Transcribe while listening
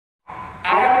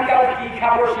সকাল কি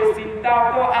খাবো সে চিন্তা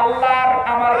তো আল্লাহর,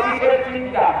 আমার কিসের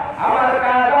চিন্তা? আমার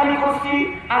কাজ আমি করছি,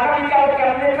 আগামীকাল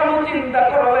কেমনে খাবো চিন্তা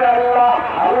করবে আল্লাহ।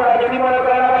 আল্লাহ যদি মনে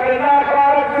করেন আমাকে না খাওয়া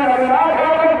রাখবেন, আমি না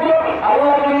খাওয়া রাখবো।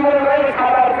 আল্লাহ যদি মনে করেন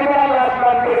খাবার দিলে আল্লাহ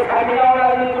আসমান থেকে খাবি না,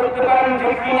 রাজি করতে পারেন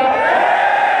ঠিক কিনা?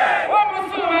 ও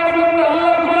মুসলমান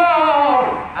বন্ধু,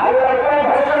 আল্লাহর পায়ে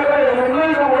ভরসা করে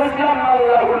জন্যই তো বলছিলাম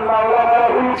আল্লাহুল মাওলা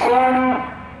রাহুল খান।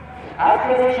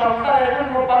 আজকে যে সন্তানের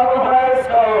জন্য পাগল হয়েছ,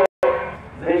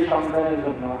 যে সন্তানের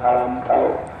জন্য হারাম খাও,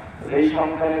 যে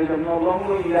সন্তানের জন্য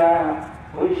লঙ্গইলা,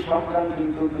 ওই সন্তান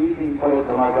কিন্তু 2 দিন পরে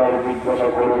তোমাকে আর জিজ্ঞাসা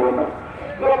করবে না।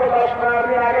 গত 10-15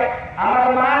 দিন আগে আমার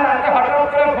মা রাতে হঠাৎ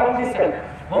করে ফোন দিচ্ছেন,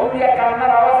 ফোন দিয়ে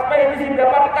কান্নার আওয়াজ পেয়ে দিচ্ছি,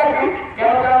 ব্যাপারটা কি,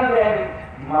 কেন কান্দেন?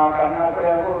 মা কান্না করে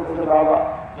বলতেছে, বাবা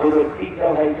তোদের 3টা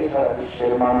ভাইকে সারা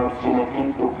বিশ্বের মানুষ চিনে,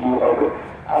 কিন্তু কি হবে?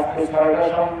 আজকে 6টা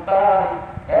সন্তান,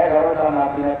 11টা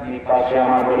নাতি নাতনি, পাশে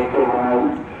আমাদের কেউ নাই।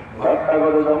 ঘরটা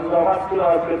করে জমজমাট ছিল,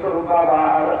 আজকে তোর বাবা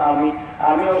আর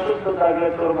আমি অসুস্থ থাকলে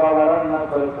তোর বাবা রান্না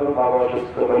করে, তোর বাবা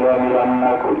অসুস্থ হলে আমি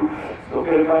রান্না করি।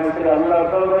 চোখের পানি ছিল আল্লাহ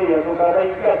তোর ভাই এত কাদাই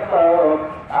কাটলাম।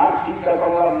 আর চিন্তা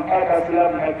করলাম, একা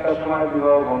ছিলাম, একটা সময়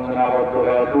বিবাহ বন্ধনে আবদ্ধ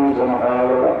হয়ে 2 জন হয়ে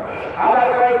গেলাম। আবার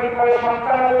কয়েকদিন পরে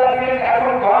সন্তান আল্লাহ দিলেন,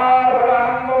 এখন ঘর বড়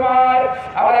আনন্দময়।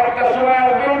 আবার একটা সময়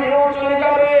আসবে, মেয়েও চলে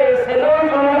যাবে, ছেলেও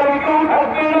চলে যাবে, কেউ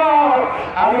থাকবে না,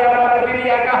 আমি আর আমার বিবি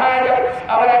একা হয়ে যাব।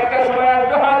 আবার একটা সময়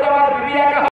আসবে, হয়তো আমার বিবি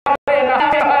একা হবে না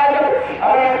হয়ে যাবে।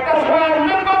 আবার একটা সময়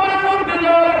আসবে, কবরের মধ্যে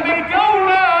যাওয়া লাগবে, কেউ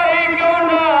নাই, কেউ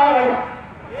নাই।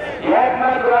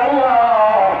 একমাত্র আল্লাহ,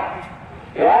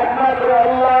 একমাত্র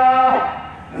আল্লাহ।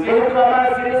 যেহেতু আমার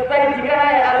চিরস্থায়ী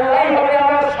ঠিকানায় আল্লাহই হবে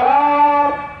আমার সব,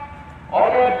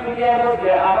 অনেক দুনিয়ার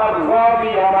মধ্যে আমার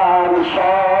রবই আমার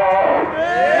সব।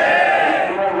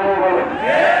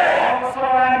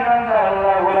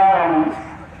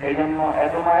 এই জন্য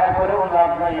এত মায়া করেও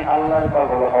লাভ নাই, আল্লাহর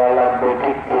পাগল হওয়া লাগবে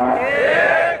ঠিক কিনা?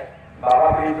 বাবা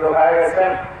বৃদ্ধ হয়ে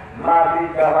গেছেন, মা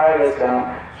বৃদ্ধা হয়ে গেছেন,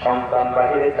 সন্তান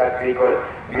বাহিরে চাকরি করে,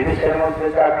 বিদেশের মধ্যে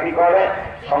চাকরি করে।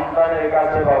 সন্তানের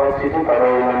কাছে বাবা চিঠি করে,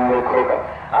 খোকা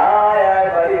আয় আয়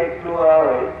বাড়ি একটু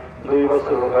আয়, 2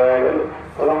 বছর হয়ে গেল,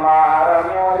 তোর মা আর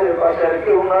আমি আমাদের পাশের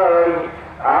কেউ নাই,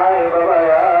 আয় বাবা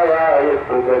আয় আয়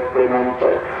একটু দেখতে মন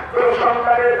চায়। তোর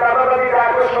সন্তানের দাদা দাদি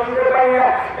ডাকো শুনতে পাই না,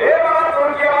 এ বাবা তোর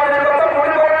কি আমাদের কথা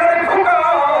মনে পড়ে না খোকা?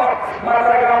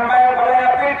 মাথা গাম্বায় বলে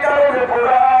পিঠটা রোদে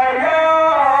পোড়াইয়া,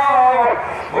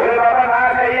 ওরে বাবা না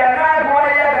খাইয়া না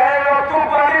ঘুমাইয়া গায়ে রক্ত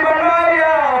পানি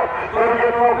বানাইয়া তোর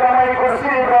জন্য কামাই করছি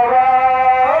বাবা,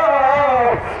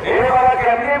 এ বাবা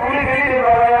কেমনে ভুলে গেলি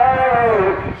বাবা?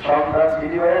 সন্তান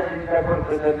চিঠি ভাইয়া চিন্তা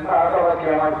করতেছেন, মা বাবাকে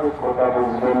আমার দুঃখটা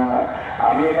বুঝবেন না,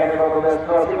 আমি এখানে কত ব্যস্ত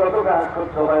আছি, কত কাজ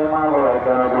করতে হয়, মা বাবা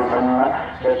কেন বুঝেন না?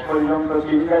 শেষ পর্যন্ত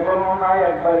চিন্তা করবো না,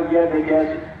 একবার গিয়ে দেখে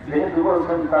আসি। যেহেতু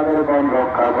বলছেন তাদের বন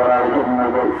রক্ষা করার জন্য,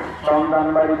 সন্তান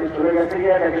বাড়িতে চলে গেছে,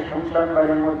 গিয়ে দেখে সন্তান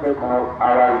বাড়ির মধ্যে কোনো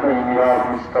আওয়াজ নেই, নীরব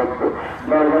নিস্তব্ধ।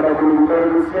 দরজাটা ভিতরে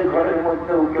ঢুকছে, ঘরের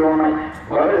মধ্যেও কেউ নাই।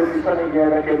 ঘরের পিছনে গিয়ে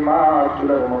দেখে মা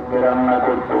চুলার মধ্যে রান্না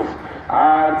করতেছে,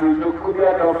 আর 2 চক্ষু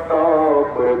দিয়ে টক টক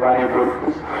করে পানি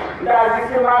পড়তেছে।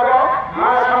 মা গো,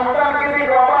 মা সন্তানকে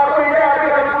দিকে অবাক হয়ে যায়,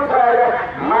 কোথায় যায়?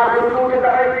 মা দুটো উঠে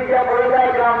দাঁড়াইতে গিয়ে পড়ে যায়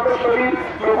ক্লান্ত শরীর,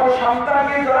 তবু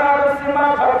সন্তানকে ধরা হচ্ছে, মা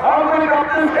ধর করে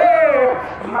কাঁদতেছে।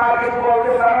 মা কিছু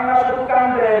বলতে পারেন না, শুধু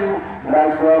কাঁদেন।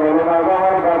 বলো মা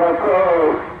আমার বাবা তো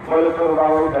বলে, তোর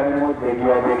বাবা উঠানের মধ্যে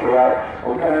গিয়ে দেখে আর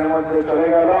উঠানের মধ্যে চলে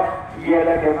গেল, গিয়ে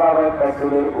দেখে বাবা একটা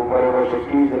চুলের উপরে বসে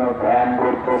কি যেন ধ্যান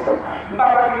করতেছে।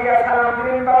 বাবা গিয়ে সালাম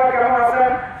দিলেন, বাবা কেমন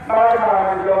আছেন? বাবা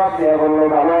সালামের জবাব দিয়ে বললো,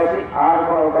 ভালো আছি, আর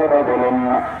কোনো কথা বলেন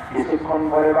না। কিছুক্ষণ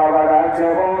পরে বাবা ডাক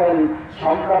দিয়ে বললেন,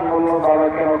 সন্তান বললো, বাবা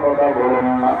কেন কথা বলেন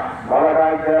না? বাবা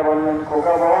ডাক দিয়ে বললেন,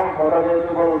 খোকা বাবা কথা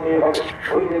যেহেতু বলতেই হবে,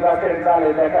 ওই যে গাছের ডালে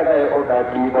দেখা যায়, ওটা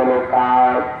কি বলে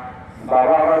কার?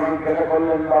 বাবা আবার জিজ্ঞাসা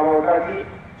করলেন, বাবা ওটা কি?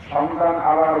 সন্তান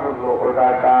আবার বললো, ওটা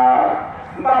কার?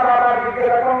 বাবা আবার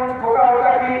জিজ্ঞাসা করলেন, খোকা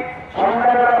ওটা কি?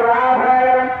 সন্তানের রাগ হয়ে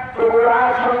গেলেন, তবু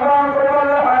রাগ সম্মান করে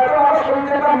বললে, হয়তো আর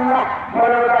শুনতে পান না,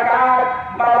 বলে ওটা কার?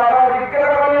 বাবা আবার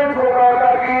জিজ্ঞাসা করলেন, খোকা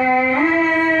ওটা কি?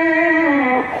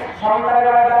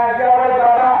 সন্তানের রাগ যাবে,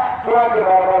 বাবা তোমাকে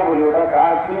বাবা বলি ওটা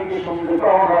কার, তুমি কি শুনতে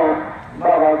পাও না?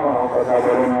 বাবা কোনো কথা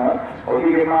বলেন না।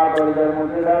 ওদিকে মা দরজার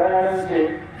মধ্যে দাঁড়ায় আছে,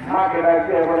 মাকে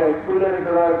ডাকতে বলে, চুলের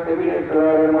ড্রয়ার টেবিলের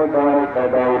ড্রয়ারের মধ্যে আমার একটা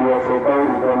ডায়েরি আছে,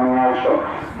 ডায়েরিটা নিয়ে আসো।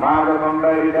 মা যখন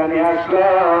ডায়েরিটা নিয়ে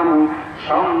আসলাম,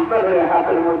 সন্তানের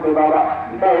হাতের মধ্যে বাবা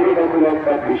ডায়েরিটা খুলে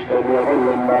একটা পৃষ্ঠা দিয়ে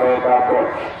বললেন, বাবা এটা পড়।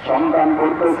 সন্তান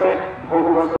পড়তেছে, বহু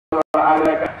বছর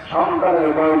আগে সন্তানের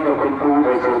বয়স যখন 2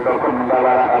 বছর, তখন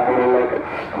বাবার হাতে লেখে,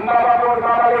 বাবা তোর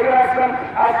বাবা লিখে রাখছেন,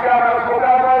 আজকে আমার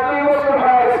খোকার বয়স 2 বছর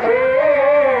হয়ে গেছে,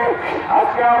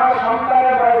 আজকে আমার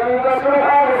সন্তানের বয়স 2 বছর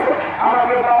হয়ে গেছে,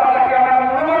 আমাকে বাবা ডাকে, আমার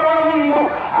মনোরম,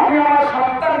 আমি আমার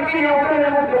সন্তানকে কিনে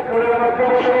হোটেলের মধ্যে ঘরের মধ্যে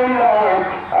বসে রইলাম।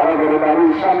 আমাদের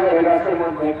বাড়ির সামনে গাছের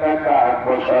মধ্যে একটা কাক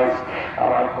বসাস।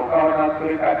 আমার খোকা হঠাৎ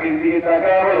করে কাকের দিয়ে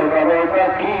তাকায় বলে, বাবা ওটা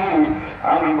কি?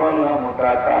 আমি বললাম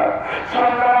ওটা কাক।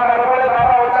 সন্তান আমার বলে,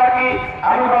 বাবা ওটা কি?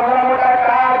 আমি বললাম ওটা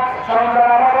কাক। সন্তান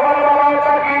আমার বলে, বাবা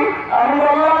ওটা কি? আমি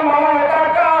বললাম বাবা ওটা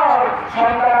কাক।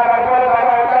 সন্তান আমার বলে,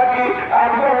 বাবা ওটা কি?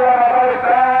 আমি বললাম বাবা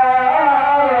ওটা।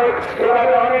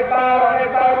 এভাবে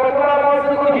অনেকবার কতবার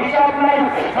বলছে কোনো হিসাব নাই।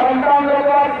 সন্তান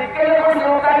যতবার জিজ্ঞাসা করছে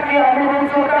ওটা কি, আমি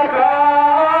বলছি ওটা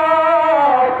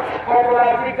কাক।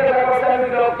 কতবার জিজ্ঞাসা করছে আমি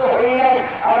বিরক্ত হই নাই।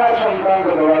 আমার সন্তান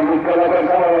যতবার জিজ্ঞাসা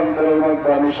করছে আমার অন্তরের মধ্যে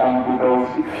আমি শান্তি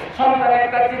পেয়েছি। সন্তান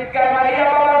একটা চিৎকার মারিয়া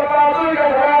বাবার পা দুইটা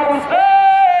ধরা বুঝছে।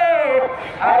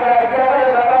 আর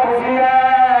বাবা বুঝি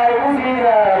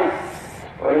নাই।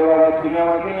 ওরে বাবা তুমি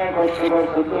আমাকে নিয়ে কষ্ট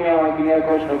করছো, তুমি আমাকে নিয়ে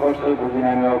কষ্ট করছো, বুঝি না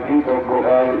আমি অকৃতজ্ঞ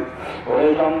ভাই। ওরে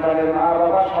সন্তানের মা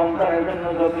বাবা সন্তানের জন্য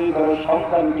যতই করো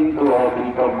সন্তান কিন্তু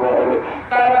অকৃতজ্ঞ হবে।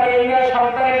 তার মানে এই নয়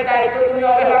সন্তানের দায়িত্ব তুমি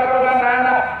অবহেলা করবা,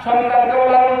 না, সন্তানকে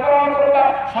লালন পালন করবা,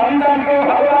 সন্তানকে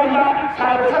ভালোবাসবা,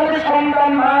 সাথে সাথে সন্তান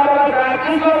মা বাবা যা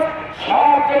কিছু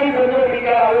সব সেই জন্য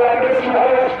আল্লাহকে বেশি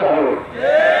ভালোবাসতে হবে।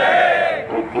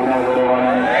 ঠিক কিনা বলে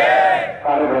বলেন?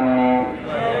 পারবেননি?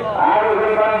 আর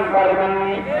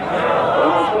পারবেননি?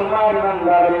 মুসলমান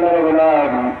আল্লাহর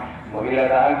গোলাম।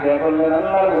 মহিলাটা আজ্ঞা করলেন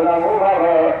আল্লাহর গোলাম, ও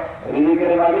বাবা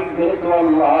রিজিকের মালিক যেহেতু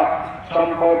আল্লাহ,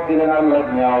 সম্পদ দিলেন আল্লাহ,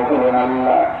 নেওয়াও করলেন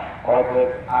আল্লাহ। অতএব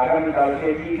আগামীকালকে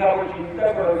কি খাবো চিন্তা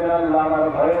করবেন আল্লাহ, আমার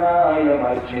ভয় নাই,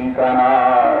 আমার চিন্তা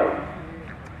নাই।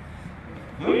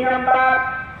 2 নাম্বার,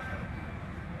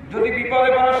 যদি বিপদে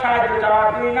কোনো সাহায্য চাওয়া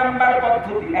 2 নাম্বার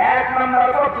পদ্ধতি। 1 নাম্বার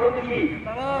পদ্ধতি কি?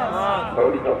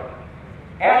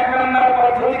 1 নাম্বার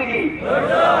পদ্ধতি কি?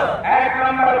 1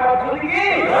 নাম্বার পদ্ধতি কি?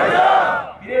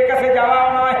 পীরের কাছে যাওয়াও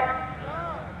নয়,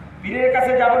 পীরের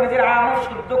কাছে যাবো নিজের আমল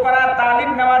শুদ্ধ করার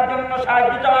তালিম নেওয়ার জন্য,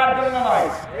 সাহায্য চাওয়ার জন্য নয়।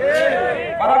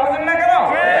 কথা বুঝেন না কেন?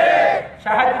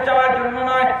 সাহায্য চাওয়ার জন্য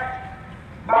নয়।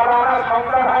 বাবা আমার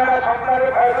সন্তান হয় না,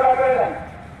 সন্তানের ফয়সালা করে দেন।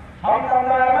 সন্তান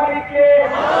মালিককে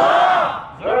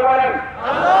জোরে বলেন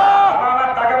আমার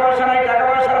টাকা পয়সা নাই, টাকা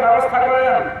পয়সার ব্যবস্থা করে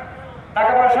দেন।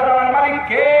 টাকা পয়সা দেওয়ার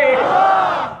মালিককে।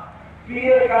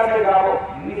 পীরের কাছে যাবো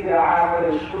নিজের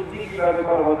আমলের শুদ্ধি কিভাবে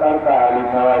করবো তার তালিম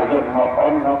নেওয়ার জন্য,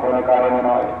 অন্য কোনো কারণে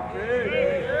নয়।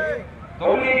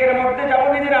 তবলিগের মধ্যে যাবো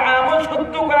নিজের আমল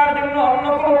শুদ্ধ করার জন্য, অন্য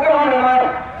কোনো কারণে নয়।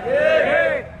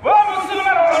 ও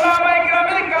মুসলমান ওলামায়ে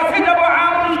কেরামের কাছে যাবো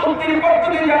আমল শুদ্ধির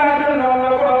পদ্ধতি জানার জন্য, অন্য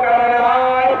কোনো কারণে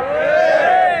নয়।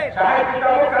 সাহায্য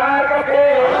যাবো কার কাছে?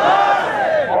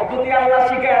 পদ্ধতি আল্লাহ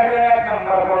শিখায় দেন। 1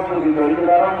 নাম্বার পদ্ধতি ধৈর্য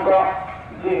ধারণ কর।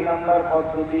 2 নাম্বার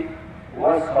পদ্ধতি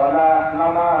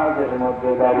নামাজের মধ্যে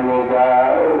দাঁড়িয়ে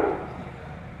যাও।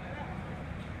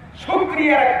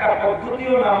 শুকরিয়ার একটা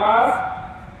পদ্ধতিও নামাজ।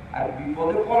 আর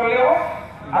বিপদে পড়লেও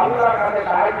আল্লাহর কাছে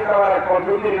সাহায্য দেওয়ার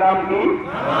পদ্ধতির নাম কি?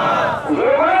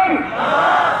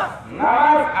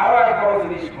 নামাজ। আরো এক বড়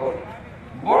জিনিস করে,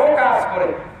 বড় কাজ করে,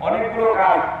 অনেকগুলো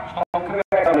কাজ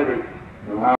সংক্ষেপে করে দিই।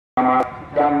 নামাজ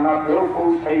জান্নাতেও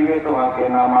পৌঁছাইবে তোমাকে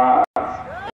নামাজ।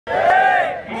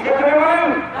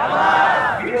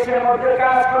 বিদেশের মধ্যে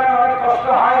কাজ করে অনেক কষ্ট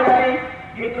হয় জানি,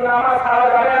 কিন্তু নামাজ ছাড়া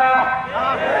যাবে না।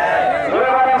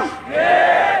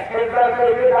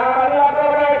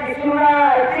 কিছু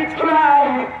নাই, কিছু নাই,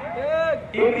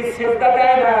 ইংলিশ চিন্তা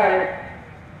দেয় নাই।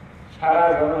 সারা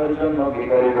জনের জন্য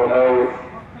ভিখারি বলে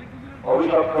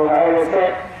অভিশপ্ত হয়ে গেছে।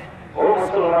 ও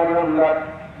মুসলমান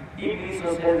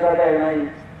ইংলিশও চিন্তা দেয় নাই,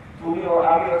 তুমিও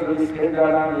আমিও যদি চিন্তা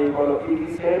না দিই বলো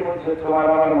ইংলিশের মধ্যে তোমার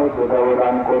আমার মধ্যে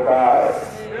ব্যবধান কোথায়?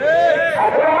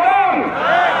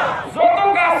 যত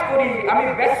কাজ করি আমি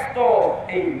ব্যস্ত,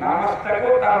 এই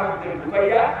নামাজটাকেও তার মধ্যে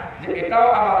ঢুকাইয়া যে এটাও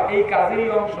আমার এই কাজেরই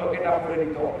অংশ, এটা পড়ে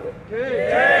নিতে হবে।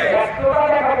 ব্যস্ততা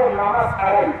দেখাবো নামাজ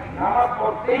ছাড়াই, নামাজ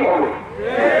পড়তেই হবে।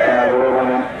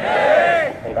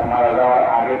 এটা মারা যাওয়ার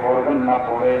আগে পড়বেন না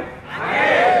পড়ে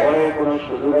পরে কোনো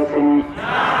সুযোগ আসেনি।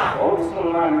 ও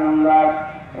মুসলমান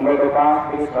গত 5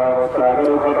 থেকে 6 বছর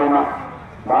আগের ঘটনা।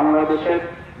 বাংলাদেশের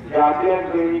জাতীয়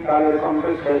কালের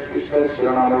কংগ্রেস শেষ বিশ্বের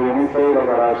শিরোনামে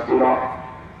আসছিল।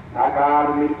 ঢাকার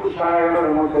মিরপুর সাহেবের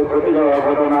মধ্যে ঘটে যাওয়া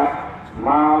ঘটনা।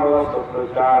 মা বাবা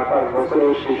 4-5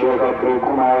 বছরের শিশু রাত্রে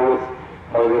ঘুমায় গেছে,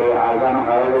 ফজরের আজান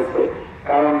হয়ে গেছে।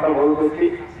 কারণটা বলতেছি,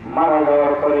 মারা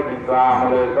যাওয়ার পরে কিন্তু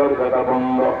আমলের দরজাটা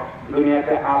বন্ধ।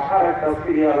 দুনিয়াতে আসার একটা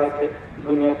সিরিয়াল আছে,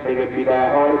 দুনিয়া থেকে বিদায়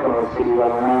হওয়ার কোন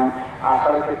সিরিয়াল নেই।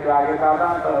 আসার ক্ষেত্রে আগে দাদা,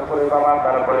 তারপরে বাবা,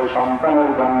 তারপরে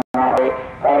সন্তানের জন্ম হয়,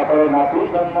 তারপরে নাতির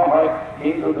জন্ম হয়।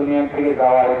 কিন্তু দুনিয়া থেকে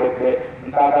যাওয়ার ক্ষেত্রে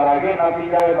দাদার আগে নাতি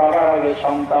যায়, বাবার আগে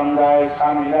সন্তান যায়,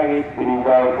 স্বামীর আগে স্ত্রী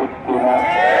যায়। ঠিক কিনা?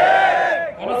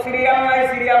 কোন সিরিয়াল নাই,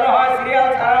 সিরিয়াল হয়, সিরিয়াল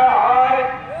ছাড়া হয়।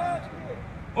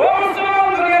 ও মুসলমান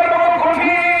দুনিয়াতে বড়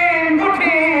কঠিন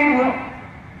কঠিন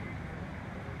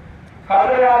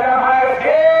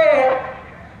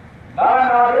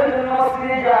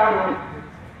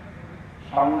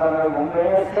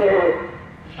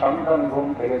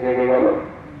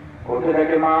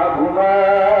দেখে মা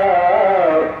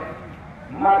ঘুমায়,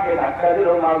 মাকে ধাক্কা দিল,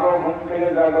 মা গো ঘুম থেকে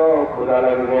জাগো, ক্ষুধা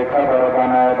লাগবে, খাবার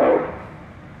বানায় দাও।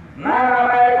 না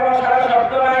মায়ের কোনো সারা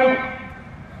শব্দ নাই।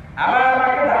 আমার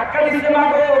মাকে ধাক্কা দিচ্ছে, মা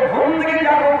গো ঘুম থেকে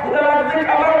যাবো, ক্ষুধা লাগছে,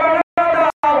 খাবার বানায়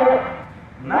দাও।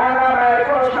 না মায়ের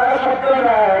কোনো সারা শব্দ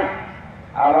নাই।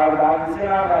 আবার ডাক দিচ্ছে,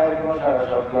 না মায়ের কোনো সারা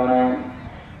শব্দ নেই।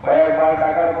 কয়েকবার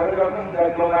ডাকার পরে যখন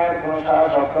দেখলো মায়ের কোনো সারা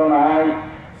শব্দ নাই,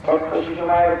 ছোট্ট শিশু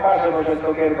মায়ের পাশে বসে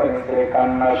চোখের পানি ছেড়ে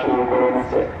কান্না শুরু করে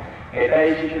দিচ্ছে। এটাই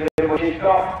শিশুদের বৈশিষ্ট্য।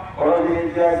 কোনো জিনিস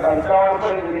যে একবার চাওয়ার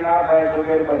পরে যদি না পায়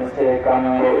চোখের পানি ছেড়ে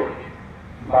কান্দে।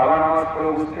 বাবা নামাজ পড়ে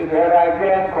উপস্থিত হয়ে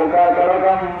রাখবেন, খোকা করো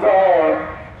কান্দ।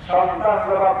 সন্তান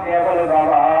জবাব নিয়ে বলে,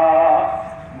 বাবা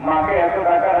মাকে এত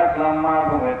টাকা রাখলাম, মা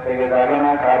ঘুমের থেকে যাবে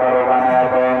না, খাবারও বানায়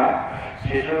দেয় না।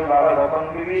 শিশুর বাবা যখন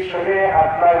বিবির শরীরে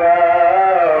হাত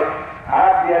লাগায়,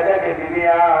 হাত দিয়ে দেখে বিবি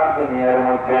আর দুনিয়ার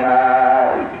মধ্যে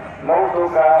নাই।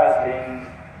 মৌতুকাসিন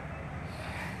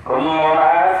কুল্লু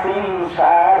নাসিন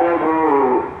শারবু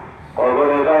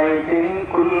কবর বাইতিন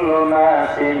কুল্লু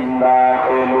নাসিন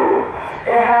দাখিলু।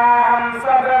 ইহা हम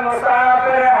सब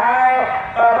मुसाफिर हैं,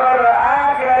 कब्र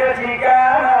आखिर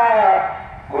ठिकाना।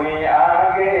 कोई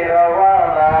आगे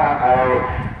रवाना है,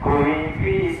 कोई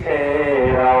पीछे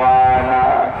रवाना।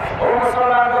 ও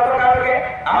মুসলমান, গতকালকে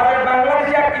আমাদের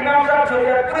বাংলাদেশে এক ইমাম সাহেব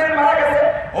শরীয়তপুরের মারা গেছে।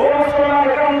 ও মুসলমান,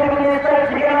 এখান থেকে নিশ্চয়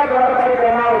ঠিকানা করার বাড়িতে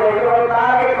নাও দেখবে,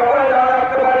 তাকে কবরে যাওয়া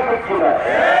রাখতে পারে কি না?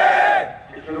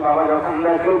 শিশুর বাবা যখন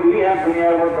দেখলো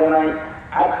দুনিয়ার মধ্যে নাই,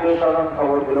 আত্মীয় স্বজন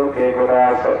খবর দিল, কে কোথায়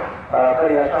আসো,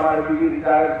 তাড়াতাড়ি আসো, আমার বিবির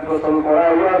তার গোসল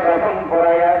করাইয়া, কাফন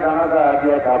করাইয়া, জানাজা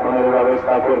দিয়া কাফনের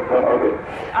ব্যবস্থা করতে হবে।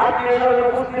 আত্মীয় স্বজন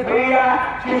উপস্থিত হইয়া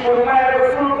শিশুর মায়ের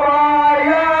গোসল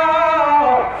করাইয়া,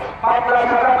 পাতলা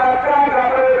সাদা পাত্রা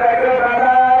কাপড়ের ব্যাগে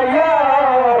বাঁধাইয়া,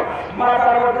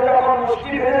 মাথার মধ্যে যখন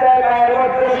মুষ্টি বেঁধে দেয়, গায়ের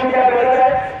মধ্যে শিখা বেঁধে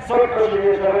দেয়, ছোট্ট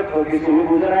শিশু সবে তো কিছু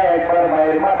বুঝে না। একবার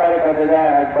মায়ের মাথার কাছে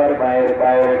যায়, একবার মায়ের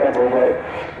পায়ের কাছে যায়,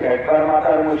 একবার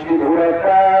মাথার মুষ্টি ধরে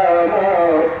টানে,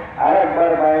 আর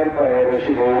একবার মায়ের পায়ের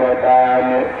রশি ধরে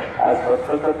টানে। আর ছোট্ট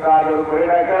ছোট্ট আদর করে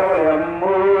রাখা,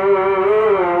 আম্মু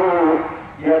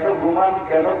এত ঘুমান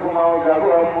কেন, ঘুমাও, যাবো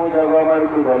আম্মু যাবো, আমার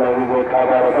ক্ষুধা লাগবে,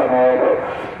 খাবার বানায় দাও।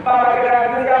 বাবাকে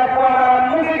ডাকতে যাবো, আমার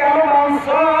আম্মুকে কেন মাংস,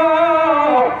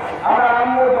 আমার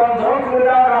আম্মুর বন্ধন করে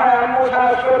দেওয়া হয়, আম্মু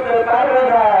শ্বাস করতে পারবে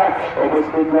না।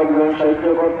 উপস্থিত লোকজন সহ্য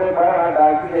করতে পারে না,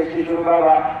 ডাক দিয়ে শিশুর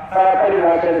বাবা তাড়াতাড়ি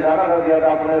রাতের জানাজা দিয়ে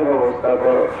দাফনের ব্যবস্থা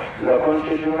করো। যখন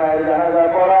শিশু মায়ের জানাজা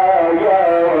পড়াইয়া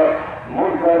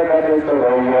মুদ্রার কাছে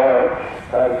চড়াইয়া,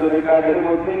 তার যদি কাজের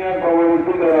মধ্যে নিয়ে কবর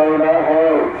দিকে রওনা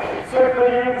হয়, ছোট্ট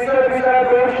শিশু পিছনে পিছনে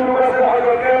দৌড় শুরু করতে,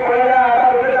 হয়তো কেউ পড়ে যায়,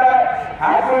 আবার উঠে যায়,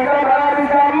 হাত উল্টা ভাড়া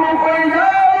দিচ্ছে, আম্মু কই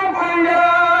যাও, কই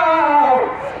যাও,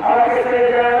 আমাকে ছেড়ে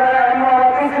যায় না, আম্মু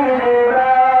আমাকে ছেড়ে যায় না,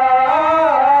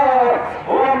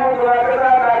 ও আম্মু তোমাকে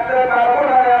তা ডাকতে পারবো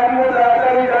না, আম্মু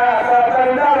তাড়াতাড়ি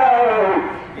তাড়াতাড়ি দাঁড়াও।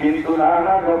 কিন্তু না,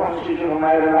 যখন শিশুর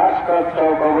মায়ের লাশ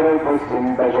কাটটাও কবরের পশ্চিম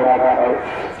পাশে রাখা হয়,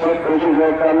 ছোট্ট শিশু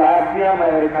একটা লাশ দিয়া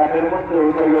মায়ের খাটের মধ্যে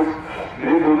উঠে গেছে।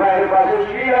 মৃদু মায়ের পাশে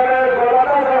শিয়ালের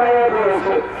গলাটা জড়াইয়া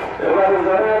ধরেছে। এবার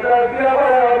জড়িয়ে দিয়া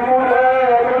বলে, আম্মু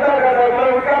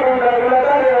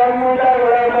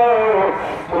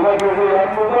তোমাকে যে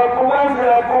আম্মু বাপু মানছে,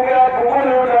 আপুকে আপু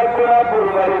বলে ডাকবো না, আপুর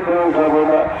বাড়িতেও যাবো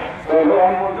না, চলো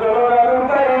আম্মু চলো নানুর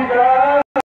বাড়ি যাও।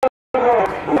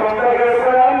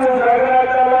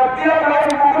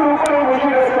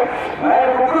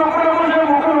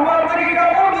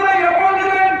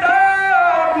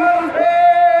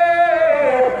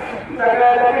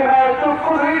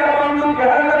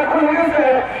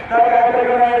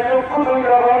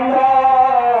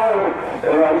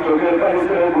 এবার চোখের পানি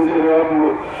ছেড়ে বুঝে, আম্মু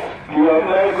কি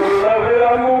অন্যায় করলাম,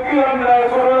 আম্মু কি অন্যায়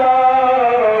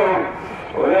করলাম,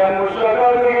 ওই আম্মু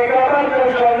সকাল থেকে কাটাতে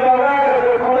সন্ধ্যা হয়ে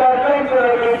গেছে, ক্ষুধার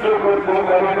যন্ত্রণা সহ্য করতে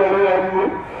পারি না আম্মু,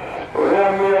 ওই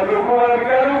আমি এত ঘুমার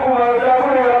কেন, ঘুমার যাবো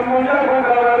আম্মু, যাবো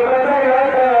খাবার বেঁধে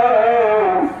গেছে।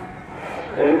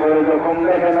 এরপরে যখন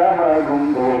দেখে না আমার ঘুম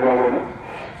ধরে যাবো না,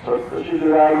 ছোট্ট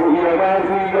শিশুরা ঘুমিয়ে আমার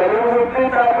ঘুম ঘরের মধ্যে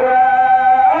চাপড়া,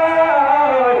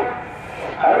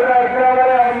 আর রাখতে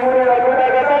আমার আম্মুর এত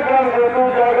টাকা থাকলাম যে তুই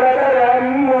ঝগড়া করে,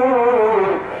 আম্মু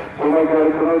তোমাকে আর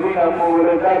কোনোদিন আম্মু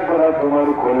বলে ডাকবো না, তোমার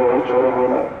কোলেও চড়বো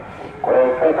না।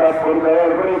 কয়েকটা কাপড়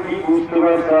দেওয়ার পরে কি বুঝতে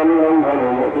পারছে, আল্লাহ ভালো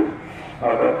লাগে,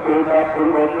 হঠাৎ করে কাপড়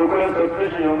বন্ধ করে ছোট্ট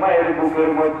শিশু মায়ের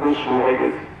বুকের মধ্যে শুয়ে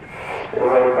গেছে।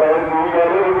 এবার তার দুই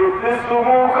গালের মধ্যে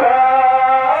চুমু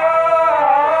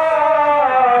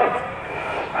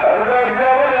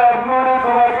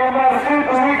তোমাকে মারছি,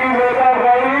 তুমি কি বেটা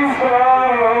পাইছ,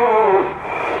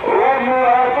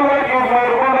 তোমাকে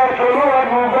মারবো না, চলো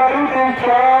আম্মু বাড়িতে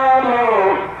চলো,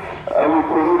 আমি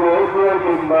কোনো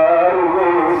মারবো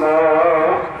না।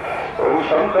 ওই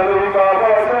সন্তানের ওই বাবা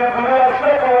আছে দূরে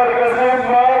আসলে তোমার কাছে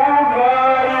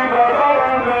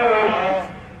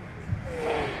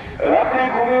রাত্রে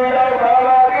ঘুমিয়ে যাও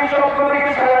বাবা আগে স্বপ্ন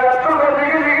থেকে সারা রাত্রটা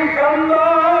থেকে দেখি কান্না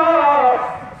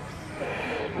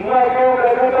না কেউ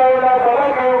কাছে পাও না বাবা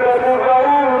কেউ কাছে পাও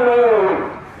না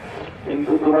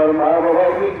কিন্তু তোমার মা বাবা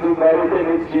কিন্তু বাড়িতে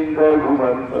নিশ্চিন্তায়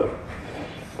ঘুমান না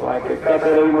তোমাকে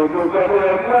কাতারের মতো করে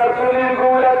আপনার শরীর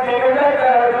ঘুমরা থেকে যায়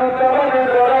আমাদের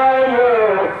ধরায়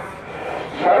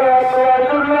সারা তোমার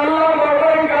জন্য আল্লাহ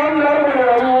বাবাই কান্না করে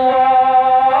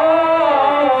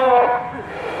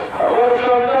আমার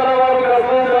সন্তান আমার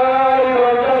কাছে যায়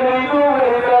রমজান ঋতু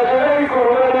মেরে কাছে নেই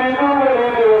কোরবানি ঋতু মেরে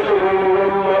দেওয়া শুরু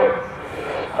করল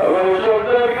আমার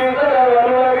সন্তানকে তারা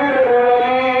ভালো লাগে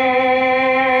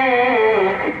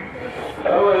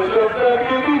আমার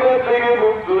সন্তানকে বিপদ থেকে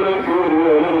মুক্ত রাখবে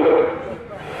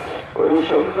ওই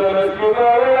সন্তান আজকে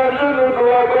মায়ের জন্য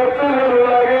দোয়া করতে ভালো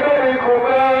লাগে রে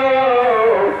খোকা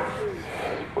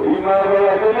ওই মা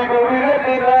বাবা যদি গভীর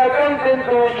রাতে না কাঁদতেন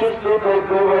তুমি সুস্থ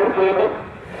থাকতে পারতে না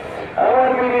আমার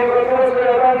বিয়ে কত বছর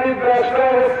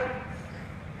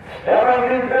এমন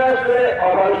নির্দেশ করে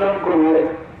অপারেশন করলে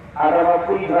আর আমার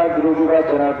 20 ভাগ রোগী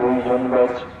বাঁচে না 2 জন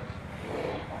বাঁচে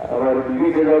আমার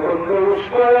বিবিকে যখন দোষ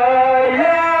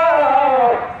করাইয়া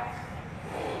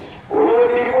ওর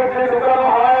মধ্যে ঢুকানো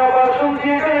হয় অপারেশন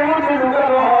থিয়েটারের মধ্যে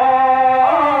ঢুকানো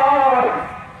হয়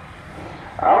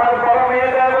আমার বড়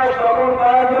মেয়েটা বয়স তখন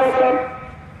 5 বছর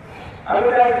আমি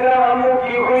ডাকলাম আম্মু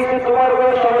কি হয়েছে তোমার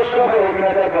কোনো সমস্যা হয়ে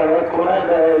কিনা দেখা কোনায়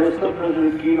দেয়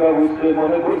কি বা বুঝতে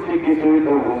মনে করছি কিছুই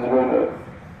তো বুঝবো না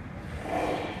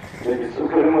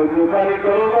চোখের মধ্যে পানি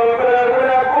কল করে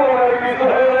রাখবো আর কিছু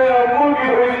হয়ে আম্মু কি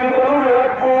হয়েছে তখন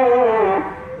রাখবো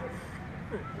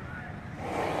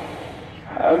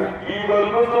আমি কি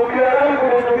বলবো চোখে আড়াল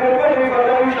করে চোখের পানি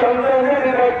করে আমি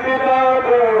সন্তানকে রাখতে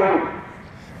পারবো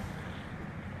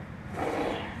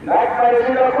ডাক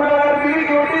পারেছি যখন আমার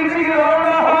বিড়িকে ওটির দিকে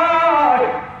রওনা হয়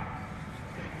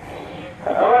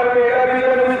আমার মেয়েরা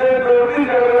ভিতরে দৌড়ি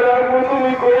যাবে রাখবো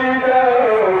তুমি কই যাও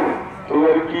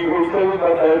তোমার কি হয়েছে আমি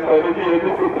মাথায় পানি দিয়ে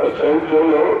দেবো বাসায়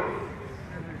চলো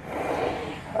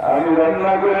আমি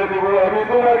রান্না করে দেবো আমি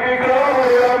তোমাকে খাওয়াবো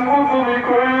রাখবো তুমি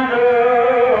কই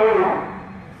যাও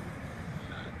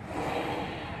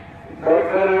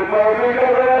ডাক্তারের পাবি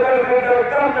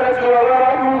ডাক্তারটা চলা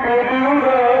মুখে দিও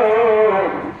না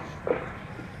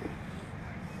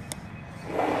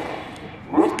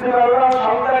বুঝতে পারলাম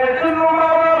সন্তানের জন্য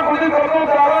আমার বুঝি কত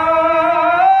দাঁড়া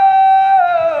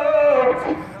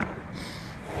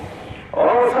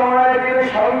অসময়ে তিনি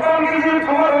সন্তান কিছু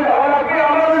তোমার যাওয়া লাগবে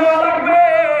আমার যাওয়া লাগবে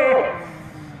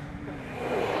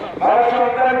আমার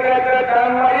সন্তানকে একটা টান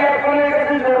মারিয়া ফোনের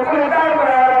কাছে জোর করে দাঁড়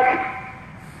করা রাখে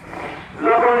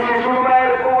যখন শিশু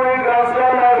মায়ের কোমরে গাছটা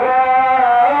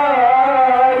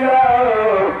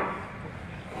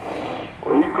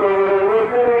ওই কোমরের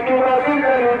মধ্যে রেখে বাকি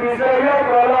জানি বিচারিয়া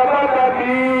গলা পাতা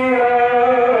দিয়ে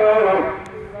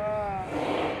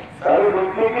তার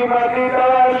থেকে মাটি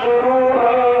দেওয়া শুরু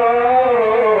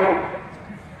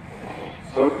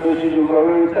ছোট্ট শিশু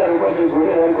কবে চারপাশে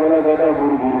ঘুরে গলা কাটা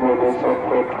বুড়বুড় মতো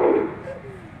ছটফট করে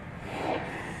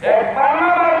একবার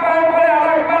আমার পায়ে করে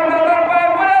আরেকবার দাদার পায়ে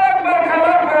করে আরেকবার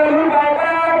খাবার করে পায়ে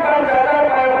করে আরেকবার দাদার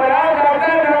পায়ে করে আর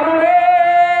দাদার দাদু রে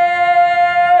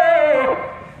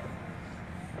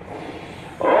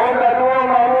ও দাদু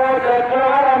মামু চাচা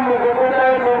আমার আম্মুকে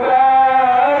কোথায়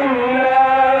ঢুকাইলা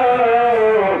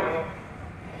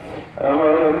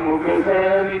আমার আম্মুকে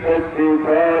আমি দেখতে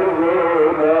পারবো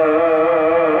না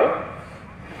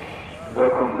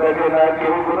যখন দেখে না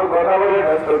কেউ কোনো কথা বলে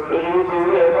না ছোট্ট শিশু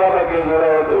বাবাকে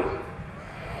জোড়া ধরছে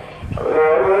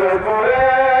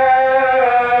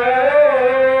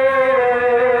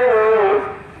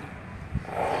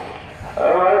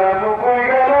আমার আম্মু কই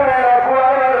গেল রে আপু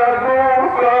আমার আম্মু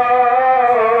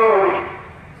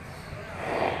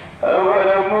আমার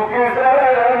আম্মুকে ছাড়া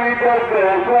আমি থাকতে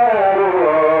পারবো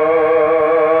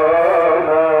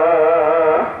না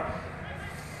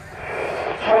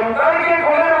সন্তানকে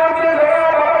কোলের মধ্যে ধরা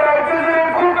বাবা ডাকতেছে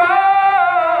খুকা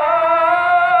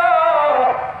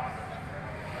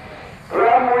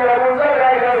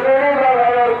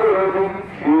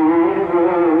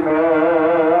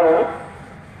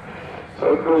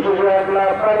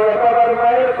বাবার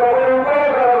মায়ের কবর উপরে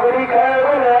ঘোরাঘুরি খায়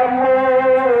বলে আম্মু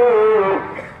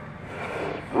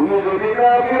তুমি যদি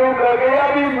না কেউ কাকে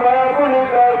আমি মা বলে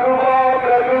কাকু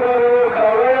কাকে ধরবো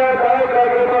খাবে খাও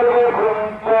কাকে ধরবো ঘুম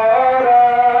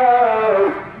পড়াও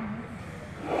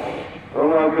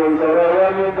তোমাকে ছাড়াই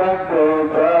আমি থাকতে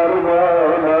পারবো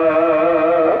না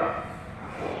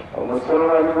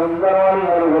মুসলমান বন্ধা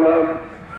আল্লাহর গোলাম